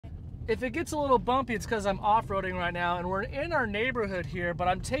If it gets a little bumpy, it's because I'm off-roading right now, and we're in our neighborhood here, but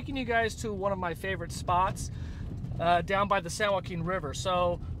I'm taking you guys to one of my favorite spots down by the San Joaquin River.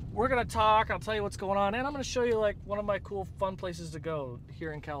 So we're gonna talk, I'll tell you what's going on, and I'm gonna show you like one of my cool, fun places to go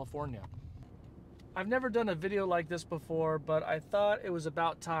here in California. I've never done a video like this before, but I thought it was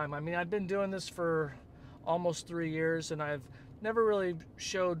about time. I mean, I've been doing this for almost 3 years, and I've never really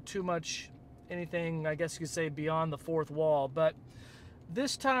showed too much anything, I guess you could say, beyond the fourth wall. But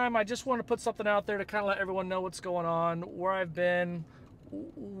this time I just want to put something out there to kind of let everyone know what's going on, where I've been,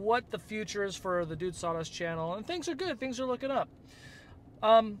 what the future is for the Dude Sawdust channel, and things are good, things are looking up.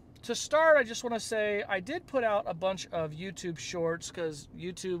 To start, I just want to say I did put out a bunch of YouTube shorts because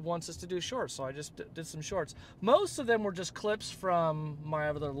YouTube wants us to do shorts, so I just did some shorts. Most of them were just clips from my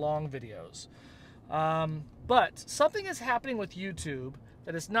other long videos. But something is happening with YouTube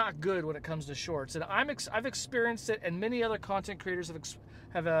that is not good when it comes to shorts, and I've experienced it, and many other content creators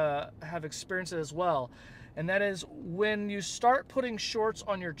have experienced it as well. And that is when you start putting shorts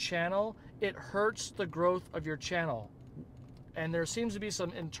on your channel, it hurts the growth of your channel. And there seems to be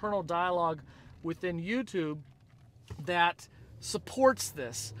some internal dialogue within YouTube that supports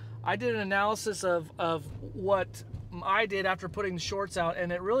this. I did an analysis of what I did after putting shorts out,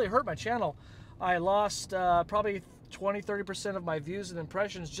 and it really hurt my channel. I lost probably 20–30% of my views and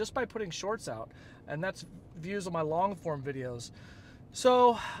impressions just by putting shorts out, and that's views on my long form videos.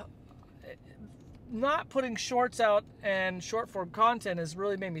 So not putting shorts out and short form content has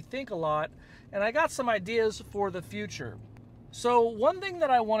really made me think a lot, and I got some ideas for the future. So one thing that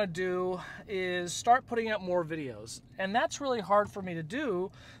I want to do is start putting out more videos, and that's really hard for me to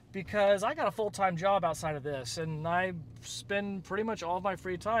do because I got a full-time job outside of this, and I spend pretty much all of my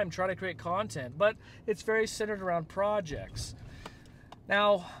free time trying to create content, but it's very centered around projects.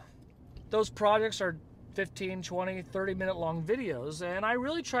 Now, those projects are 15, 20, 30-minute long videos, and I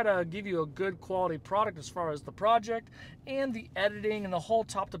really try to give you a good quality product as far as the project and the editing and the whole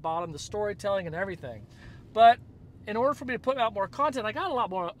top to bottom, the storytelling and everything. But in order for me to put out more content, I got a lot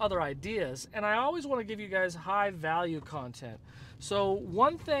more other ideas, and I always want to give you guys high value content. So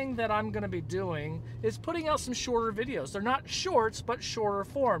one thing that I'm going to be doing is putting out some shorter videos. They're not shorts, but shorter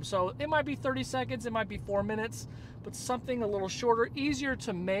form. So it might be 30 seconds, it might be 4 minutes, but something a little shorter, easier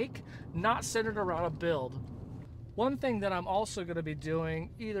to make, not centered around a build. One thing that I'm also going to be doing,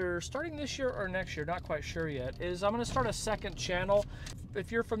 either starting this year or next year, not quite sure yet, is I'm going to start a second channel.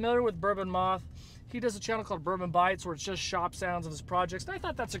 If you're familiar with Bourbon Moth, he does a channel called Bourbon Bites where it's just shop sounds of his projects, and I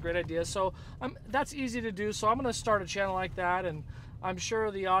thought that's a great idea. So that's easy to do, so I'm going to start a channel like that, and I'm sure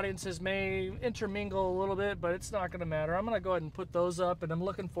the audiences may intermingle a little bit, but it's not going to matter. I'm going to go ahead and put those up, and I'm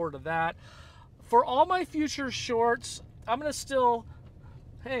looking forward to that. For all my future shorts, I'm going to still,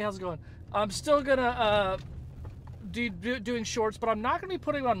 hey, how's it going? I'm still going to doing shorts, but I'm not going to be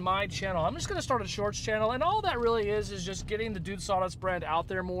putting them on my channel. I'm just going to start a shorts channel, and all that really is just getting the Dude Sawdust brand out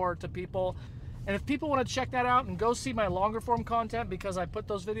there more to people. And if people want to check that out and go see my longer form content because I put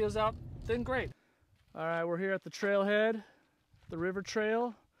those videos out, then great. All right, we're here at the trailhead, the river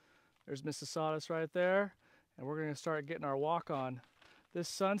trail. There's Mrs. Sawdust right there, and we're going to start getting our walk on. This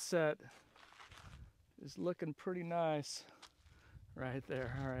sunset is looking pretty nice right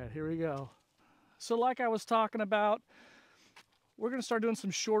there. All right, here we go. So like I was talking about, we're going to start doing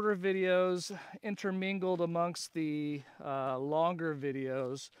some shorter videos intermingled amongst the longer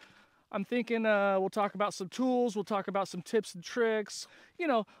videos. I'm thinking we'll talk about some tools, we'll talk about some tips and tricks, you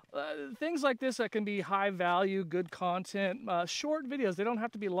know, things like this that can be high value, good content, short videos. They don't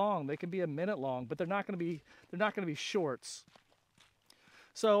have to be long. They can be a minute long, but they're not going to be shorts.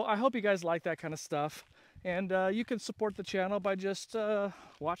 So I hope you guys like that kind of stuff, and you can support the channel by just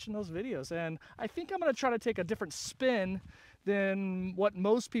watching those videos. And I think I'm going to try to take a different spin than what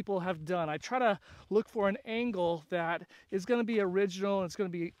most people have done. I try to look for an angle that is going to be original, and it's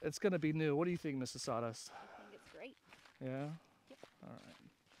going to be new. What do you think, Mrs. Sawdust? I think it's great. Yeah? Yep. All right.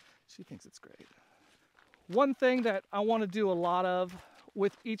 She thinks it's great. One thing that I want to do a lot of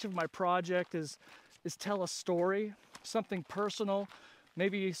with each of my projects is tell a story, something personal,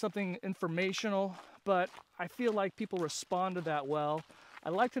 maybe something informational, but I feel like people respond to that well.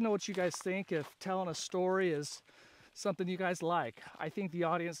 I'd like to know what you guys think, if telling a story is something you guys like. I think the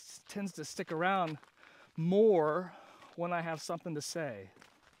audience tends to stick around more when I have something to say.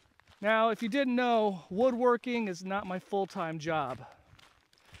 Now, if you didn't know, woodworking is not my full-time job.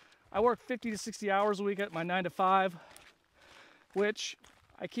 I work 50 to 60 hours a week at my 9 to 5, which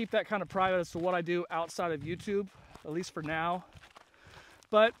I keep that kind of private as to what I do outside of YouTube, at least for now.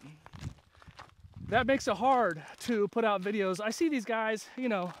 But that makes it hard to put out videos. I see these guys, you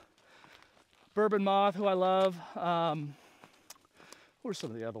know, Bourbon Moth, who I love, Who are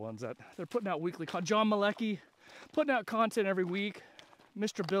some of the other ones that they're putting out weekly content? John Malecki, putting out content every week.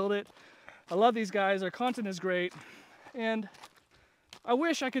 Mr. Build It. I love these guys. Their content is great. And I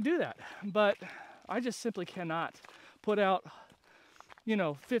wish I could do that, but I just simply cannot put out, you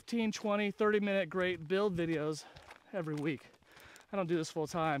know, 15, 20, 30-minute great build videos every week. I don't do this full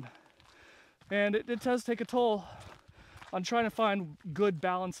time. And it does take a toll on trying to find good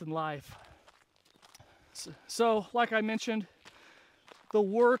balance in life. So, like I mentioned, the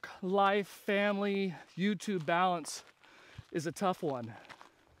work, life, family, YouTube balance is a tough one.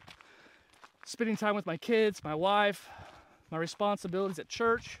 Spending time with my kids, my wife, my responsibilities at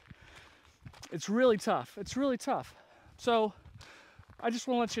church, it's really tough. It's really tough. So I just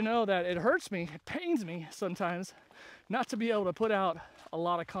want to let you know that it hurts me, it pains me sometimes not to be able to put out a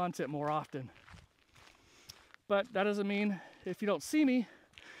lot of content more often. But that doesn't mean, if you don't see me,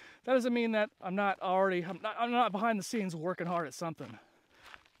 that doesn't mean that I'm not behind the scenes working hard at something.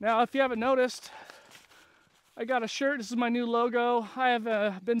 Now, if you haven't noticed, I got a shirt. This is my new logo. I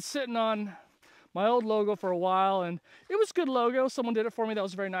have been sitting on my old logo for a while, and it was a good logo. Someone did it for me. That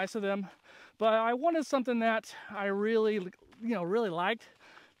was very nice of them. But I wanted something that I really liked.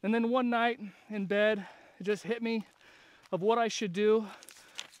 And then one night in bed, it just hit me of what I should do.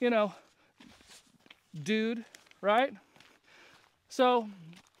 You know, dude, right? So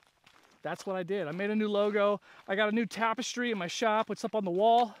that's what I did. I made a new logo. I got a new tapestry in my shop. It's up on the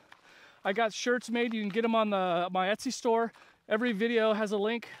wall. I got shirts made. You can get them on my Etsy store. Every video has a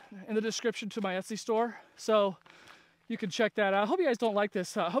link in the description to my Etsy store, so you can check that out. I hope you guys don't like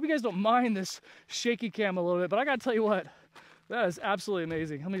this. I hope you guys don't mind this shaky cam a little bit, but I gotta tell you what, that is absolutely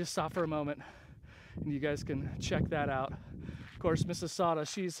amazing. Let me just stop for a moment, and you guys can check that out. Of course, Mrs.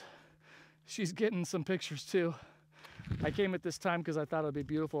 Sawdust, she's getting some pictures too. I came at this time because I thought it'd be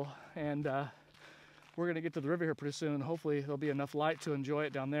beautiful, and we're gonna get to the river here pretty soon. Hopefully there'll be enough light to enjoy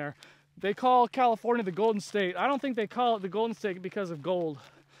it down there. They call California the Golden State. I don't think they call it the Golden State because of gold,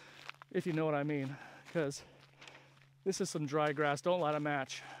 if you know what I mean, because this is some dry grass. Don't light a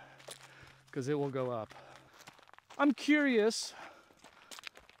match, because it will go up. I'm curious,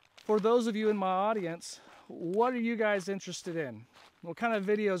 for those of you in my audience, what are you guys interested in? What kind of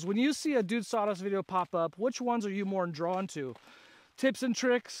videos? When you see a Dude Sawdust video pop up, which ones are you more drawn to? Tips and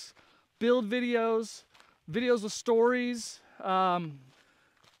tricks, build videos, videos with stories,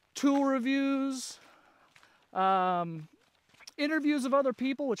 tool reviews, interviews of other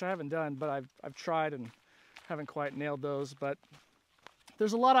people, which I haven't done, but I've tried and haven't quite nailed those. But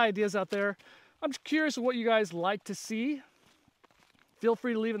there's a lot of ideas out there. I'm just curious what you guys like to see. Feel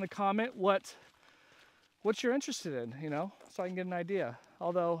free to leave in the comment what you're interested in, you know, so I can get an idea.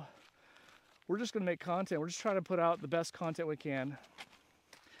 Although we're just going to make content. We're just trying to put out the best content we can.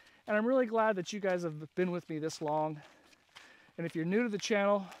 And I'm really glad that you guys have been with me this long. And if you're new to the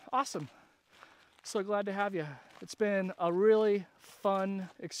channel, awesome. So glad to have you. It's been a really fun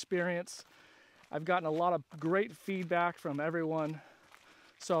experience. I've gotten a lot of great feedback from everyone.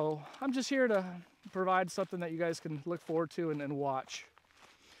 So I'm just here to provide something that you guys can look forward to and watch.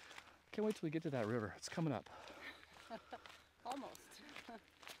 Can't wait till we get to that river. It's coming up. Almost.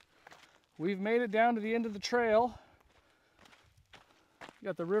 We've made it down to the end of the trail. You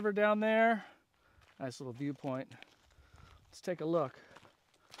got the river down there. Nice little viewpoint. Let's take a look.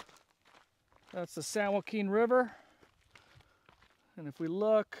 That's the San Joaquin River. And if we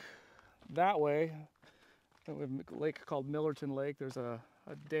look that way, we have a lake called Millerton Lake. There's a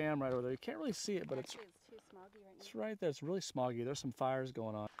dam right over there. You can't really see it, but it's too smoggy right now. It's right there. It's really smoggy. There's some fires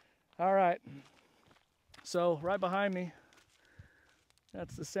going on. All right. So right behind me,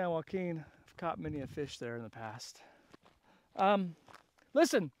 that's the San Joaquin. I've caught many a fish there in the past.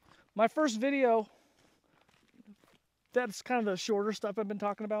 Listen, my first video, that's kind of the shorter stuff I've been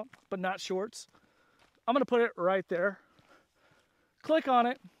talking about, but not shorts. I'm going to put it right there. Click on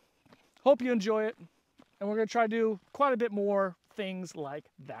it. Hope you enjoy it. And we're going to try to do quite a bit more things like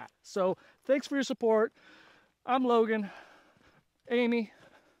that. So thanks for your support. I'm Logan. Amy,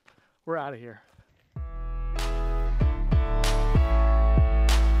 we're out of here.